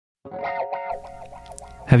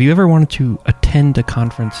Have you ever wanted to attend a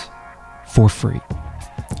conference for free?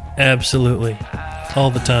 Absolutely.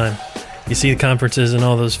 All the time. You see the conferences in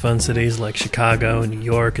all those fun cities like Chicago and New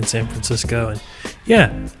York and San Francisco. And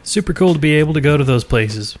yeah, super cool to be able to go to those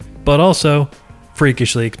places, but also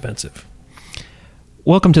freakishly expensive.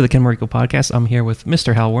 Welcome to the Ken Mariko Podcast. I'm here with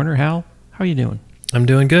Mr. Hal Werner. Hal, how are you doing? I'm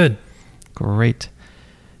doing good. Great.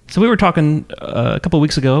 So we were talking a couple of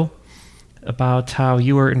weeks ago about how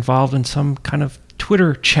you were involved in some kind of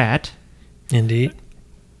Twitter chat. Indeed.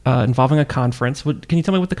 Involving a conference. Can you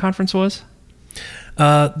tell me what the conference was?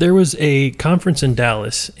 There was a conference in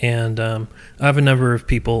Dallas, and I have a number of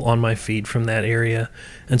people on my feed from that area.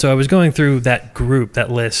 And so I was going through that group, that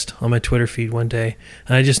list on my Twitter feed one day,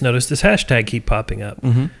 and I just noticed this hashtag keep popping up.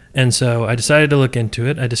 Mm-hmm. And so I decided to look into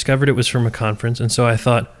it. I discovered it was from a conference, and so I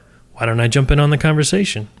thought, why don't I jump in on the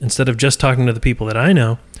conversation? Instead of just talking to the people that I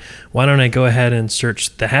know, why don't I go ahead and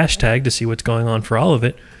search the hashtag to see what's going on for all of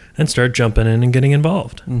it and start jumping in and getting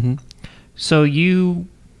involved. Mm-hmm. So you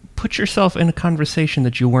put yourself in a conversation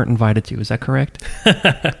that you weren't invited to. Is that correct?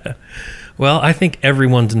 Well, I think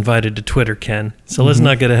everyone's invited to Twitter, Ken. So let's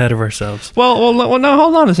not get ahead of ourselves. Well, no,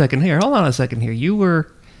 hold on a second here. You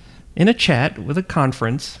were in a chat with a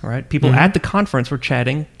conference, right? People at the conference were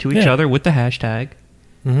chatting to each other with the hashtag,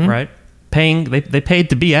 right? They paid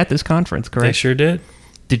to be at this conference, correct? They sure did.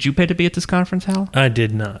 Did you pay to be at this conference, Hal? I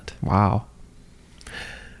did not. Wow.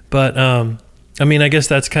 But, I mean, I guess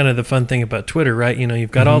that's kind of the fun thing about Twitter, right? You know,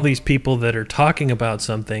 you've got all these people that are talking about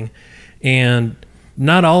something, and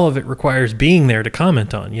not all of it requires being there to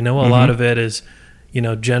comment on. You know, a lot of it is, you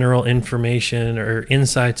know, general information or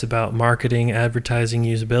insights about marketing, advertising,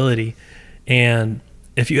 usability. And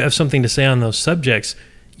if you have something to say on those subjects,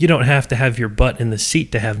 you don't have to have your butt in the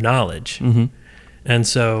seat to have knowledge. Mm-hmm. And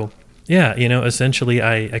so, yeah, you know, essentially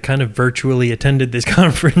I kind of virtually attended this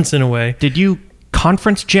conference in a way. Did you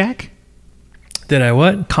conference jack? Did I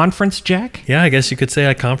what? Conference jack? Yeah, I guess you could say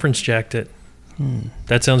I conference jacked it.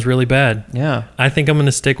 That sounds really bad. Yeah. I think I'm going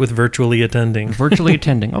to stick with virtually attending. Virtually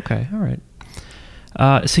attending. Okay. All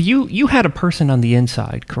right. So you had a person on the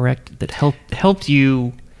inside, correct, that helped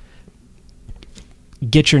you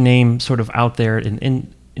get your name sort of out there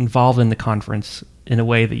and involved in the conference in a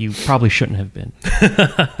way that you probably shouldn't have been.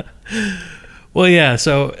 Well, yeah.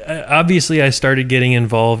 So obviously I started getting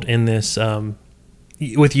involved in this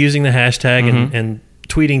with using the hashtag and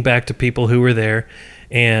tweeting back to people who were there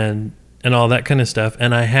and all that kind of stuff.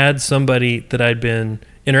 And I had somebody that I'd been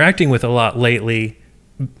interacting with a lot lately,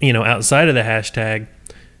 you know, outside of the hashtag.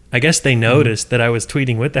 I guess they noticed that I was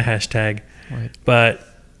tweeting with the hashtag, Right. but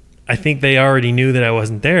I think they already knew that I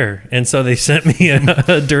wasn't there. And so they sent me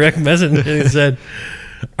a direct message and said,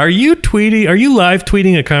 Are you live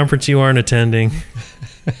tweeting a conference you aren't attending?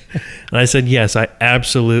 And I said, yes, I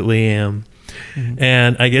absolutely am.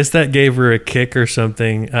 And I guess that gave her a kick or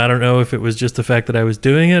something. I don't know if it was just the fact that I was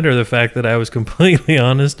doing it or the fact that I was completely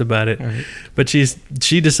honest about it. Right. But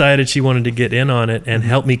she decided she wanted to get in on it and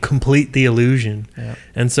help me complete the illusion. Yeah.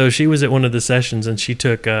 And so she was at one of the sessions and she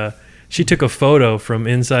took a photo from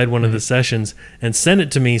inside one of the sessions and sent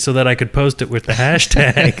it to me so that I could post it with the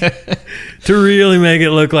hashtag to really make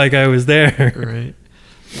it look like I was there. Right.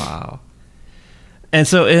 Wow. And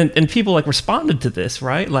so, and people like responded to this,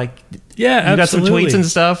 right? Like, Yeah, you got absolutely. some tweets and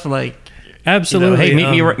stuff like, Absolutely. you know,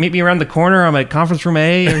 hey, meet me around the corner. I'm at conference room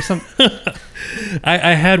A or something.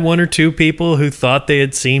 I had one or two people who thought they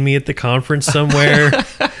had seen me at the conference somewhere.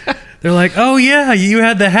 They're like, "Oh yeah, you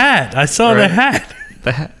had the hat. I saw the hat."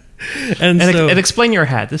 The hat. And so, And explain your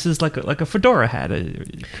hat. This is like a fedora hat.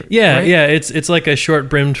 yeah, right? yeah, it's like a short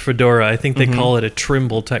brimmed fedora. I think they call it a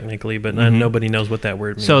trimble technically, but nobody knows what that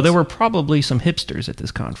word means. So there were probably some hipsters at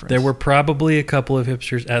this conference. There were probably a couple of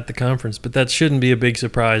hipsters at the conference, but that shouldn't be a big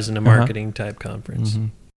surprise in a marketing type conference.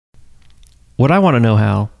 What I want to know,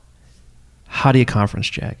 Hal, how do you conference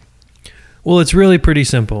jack? Well, it's really pretty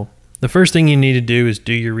simple. The first thing you need to do is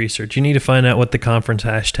do your research. You need to find out what the conference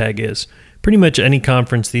hashtag is. Pretty much any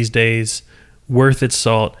conference these days worth its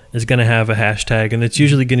salt is going to have a hashtag, and it's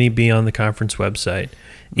usually going to be on the conference website.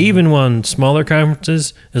 Even on smaller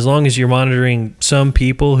conferences, as long as you're monitoring some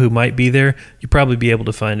people who might be there, you'll probably be able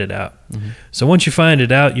to find it out. So once you find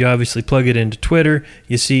it out, you obviously plug it into Twitter,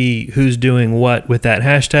 you see who's doing what with that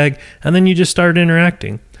hashtag, and then you just start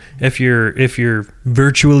interacting. If you're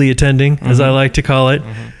virtually attending, as I like to call it,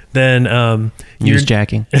 then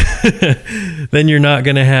Newsjacking. then you're not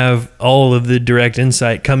going to have all of the direct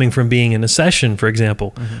insight coming from being in a session, for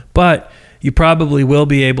example. But you probably will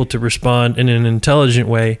be able to respond in an intelligent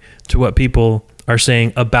way to what people are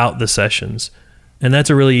saying about the sessions. And that's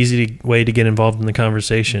a really easy way to get involved in the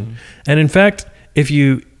conversation. And in fact, if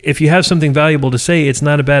you if you have something valuable to say, it's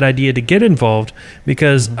not a bad idea to get involved,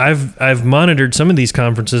 because I've monitored some of these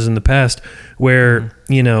conferences in the past where,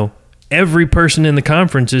 every person in the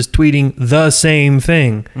conference is tweeting the same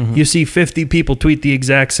thing. You see 50 people tweet the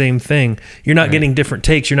exact same thing. You're not getting different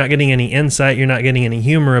takes. You're not getting any insight. You're not getting any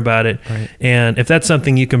humor about it. Right. And if that's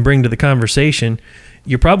something you can bring to the conversation,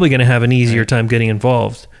 you're probably going to have an easier time getting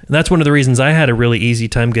involved. And that's one of the reasons I had a really easy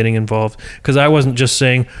time getting involved, because I wasn't just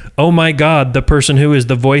saying, oh my God, the person who is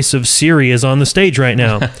the voice of Siri is on the stage right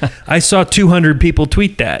now. I saw 200 people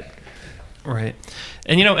tweet that. Right.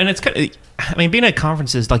 And, and it's kind of, being at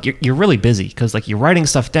conferences, like you're really busy because like you're writing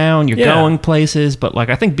stuff down, you're going places, but like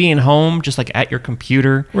I think being home, just like at your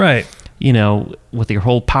computer, right, with your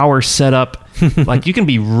whole power set up, like you can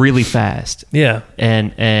be really fast,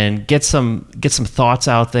 and get some thoughts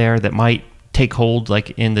out there that might take hold,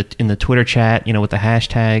 like in the Twitter chat, with the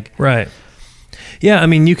hashtag, right. Yeah,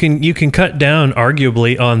 you can cut down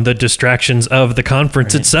arguably on the distractions of the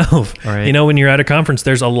conference itself. Right. When you're at a conference,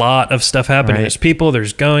 there's a lot of stuff happening. Right. There's people,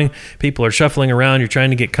 people are shuffling around, you're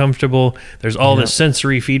trying to get comfortable. There's all this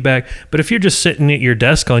sensory feedback. But if you're just sitting at your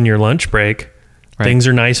desk on your lunch break, things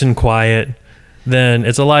are nice and quiet, then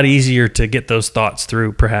it's a lot easier to get those thoughts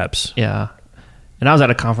through, perhaps. Yeah. And I was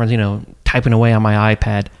at a conference, typing away on my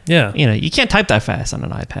iPad. Yeah. You can't type that fast on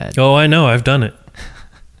an iPad. Oh, I know. I've done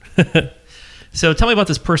it. So tell me about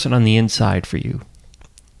this person on the inside for you.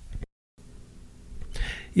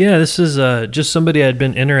 Yeah, this is just somebody I'd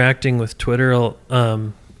been interacting with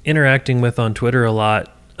on Twitter a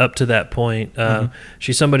lot up to that point.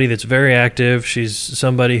 She's somebody that's very active. She's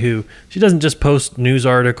somebody who, she doesn't just post news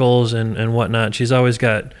articles and whatnot. She's always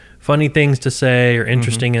got funny things to say or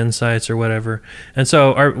interesting insights or whatever. And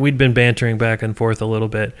so we'd been bantering back and forth a little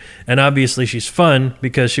bit. And obviously she's fun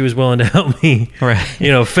because she was willing to help me,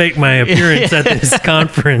 fake my appearance at this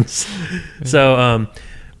conference. So,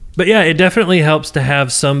 but yeah, it definitely helps to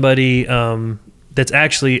have somebody that's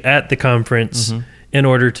actually at the conference in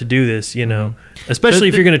order to do this, especially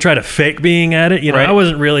if you're going to try to fake being at it. I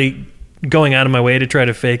wasn't really going out of my way to try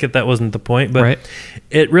to fake it. That wasn't the point, but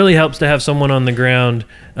it really helps to have someone on the ground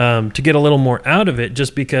to get a little more out of it,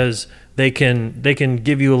 just because they can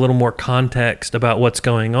give you a little more context about what's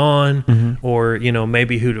going on, or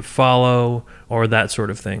maybe who to follow or that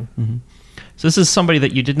sort of thing. So this is somebody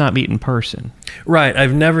that you did not meet in person, right?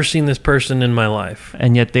 I've never seen this person in my life,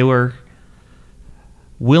 and yet they were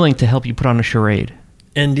willing to help you put on a charade.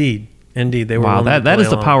 Indeed, they were. Wow, that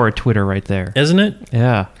is the power of Twitter right there, isn't it?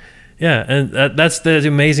 Yeah. Yeah, and that's the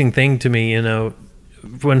amazing thing to me,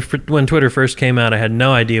 when Twitter first came out, I had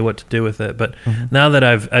no idea what to do with it. But now that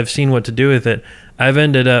I've seen what to do with it, I've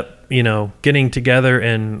ended up, getting together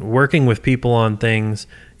and working with people on things,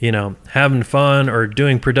 having fun or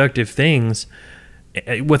doing productive things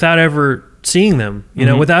without ever seeing them,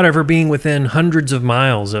 without ever being within hundreds of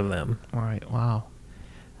miles of them. All right, wow.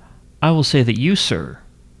 I will say that you, sir,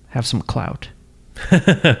 have some clout.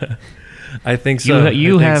 I think so.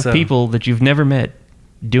 You have people that you've never met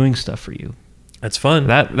doing stuff for you. That's fun.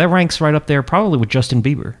 That ranks right up there, probably with Justin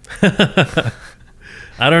Bieber.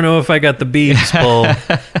 I don't know if I got the Biebs pull,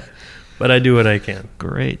 but I do what I can.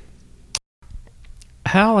 Great.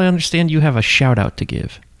 Hal, I understand you have a shout out to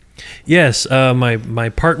give. Yes, my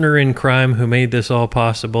partner in crime who made this all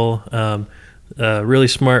possible, a really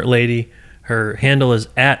smart lady. Her handle is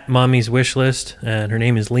 @Mommy'sWishlist, and her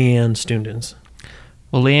name is Leanne Stundens.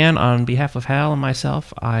 Well, Leanne, on behalf of Hal and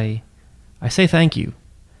myself, I say thank you.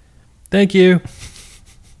 Thank you.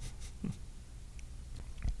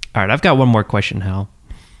 All right, I've got one more question, Hal.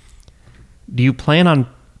 Do you plan on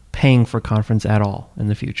paying for conference at all in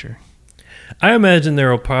the future? I imagine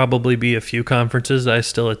there will probably be a few conferences I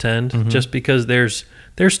still attend, just because there's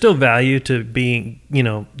still value to being,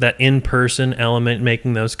 that in-person element,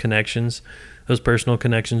 making those connections, those personal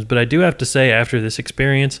connections. But I do have to say, after this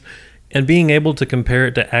experience, and being able to compare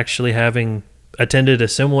it to actually having attended a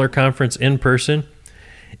similar conference in person,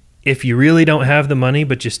 if you really don't have the money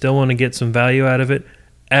but you still want to get some value out of it,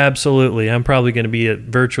 absolutely. I'm probably going to be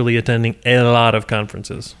virtually attending a lot of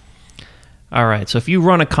conferences. All right. So if you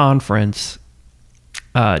run a conference,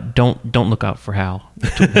 don't look out for Hal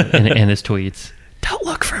and his tweets. Don't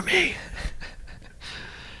look for me.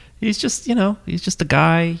 He's just a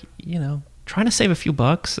guy, trying to save a few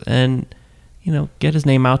bucks and, get his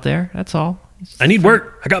name out there. That's all. I need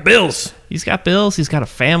work. I got bills. He's got bills. He's got a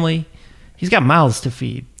family. He's got mouths to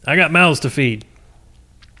feed. I got mouths to feed.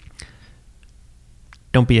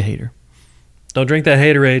 Don't be a hater. Don't drink that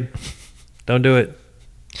haterade. Don't do it.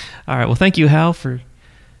 All right. Well, thank you, Hal, for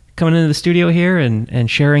coming into the studio here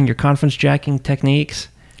and sharing your conference jacking techniques.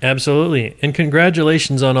 Absolutely. And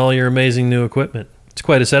congratulations on all your amazing new equipment. It's It's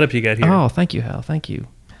quite a setup you got here. Oh, thank you, Hal. Thank you.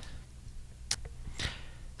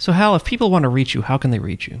 So, Hal, if people want to reach you, how can they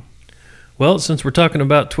reach you? Well, since we're talking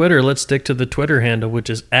about Twitter, let's stick to the Twitter handle, which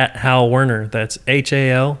is @HalWerner. That's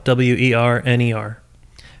HalWerner.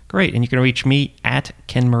 Great. And you can reach me at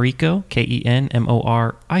Ken Morico,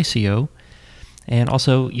 KenMorico. And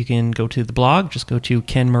also, you can go to the blog. Just go to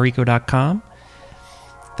kenmorico.com.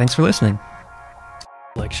 Thanks for listening.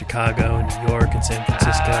 Like Chicago and New York and San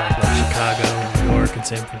Francisco. Like Chicago and New York and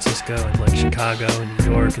San Francisco. And like Chicago and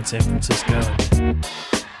New York and San Francisco.